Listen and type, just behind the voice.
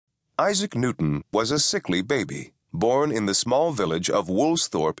Isaac Newton was a sickly baby, born in the small village of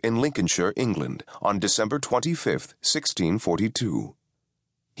Woolsthorpe in Lincolnshire, England, on December 25, 1642.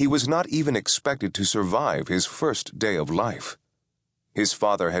 He was not even expected to survive his first day of life. His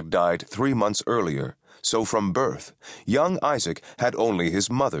father had died 3 months earlier, so from birth, young Isaac had only his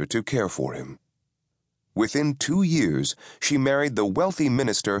mother to care for him. Within 2 years, she married the wealthy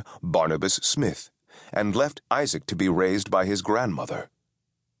minister Barnabas Smith, and left Isaac to be raised by his grandmother.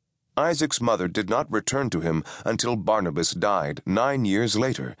 Isaac's mother did not return to him until Barnabas died 9 years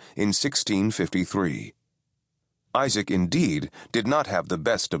later, in 1653. Isaac, indeed, did not have the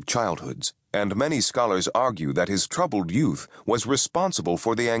best of childhoods, and many scholars argue that his troubled youth was responsible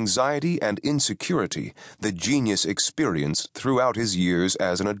for the anxiety and insecurity the genius experienced throughout his years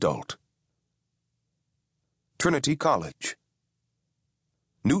as an adult. Trinity College.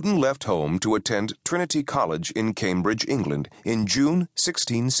 Newton left home to attend Trinity College in Cambridge, England, in June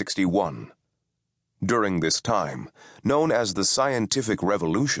 1661. During this time, known as the Scientific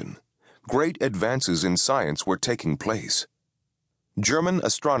Revolution, great advances in science were taking place. German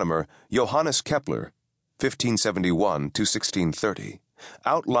astronomer Johannes Kepler, 1571 to 1630,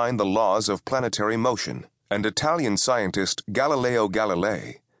 outlined the laws of planetary motion, and Italian scientist Galileo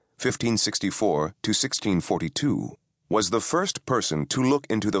Galilei, 1564 to 1642, was the first person to look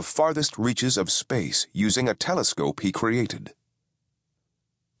into the farthest reaches of space using a telescope he created.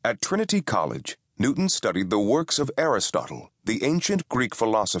 At Trinity College, Newton studied the works of Aristotle, the ancient Greek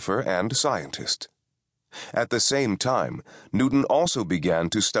philosopher and scientist. At the same time, Newton also began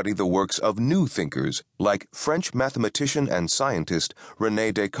to study the works of new thinkers like French mathematician and scientist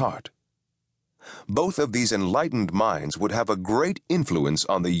René Descartes. Both of these enlightened minds would have a great influence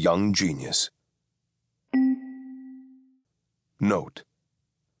on the young genius. Note: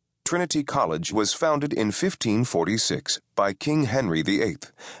 Trinity College was founded in 1546 by King Henry VIII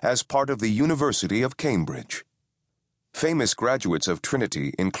as part of the University of Cambridge. Famous graduates of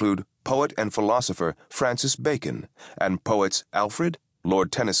Trinity include poet and philosopher Francis Bacon and poets Alfred,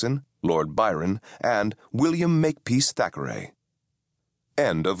 Lord Tennyson, Lord Byron, and William Makepeace Thackeray.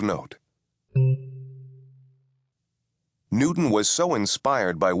 End of note. Newton was so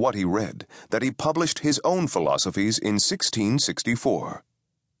inspired by what he read that he published his own philosophies in 1664.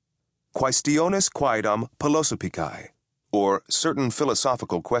 Quaestiones Quaedam Philosophicae, or Certain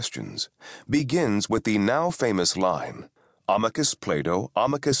Philosophical Questions, begins with the now famous line, Amicus Plato,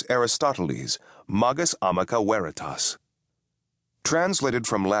 amicus Aristoteles, magis amica veritas. Translated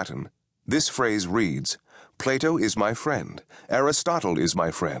from Latin, this phrase reads, Plato is my friend, Aristotle is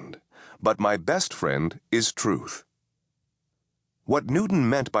my friend, but my best friend is truth. What Newton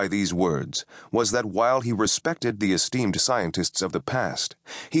meant by these words was that while he respected the esteemed scientists of the past,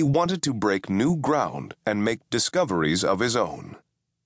 he wanted to break new ground and make discoveries of his own.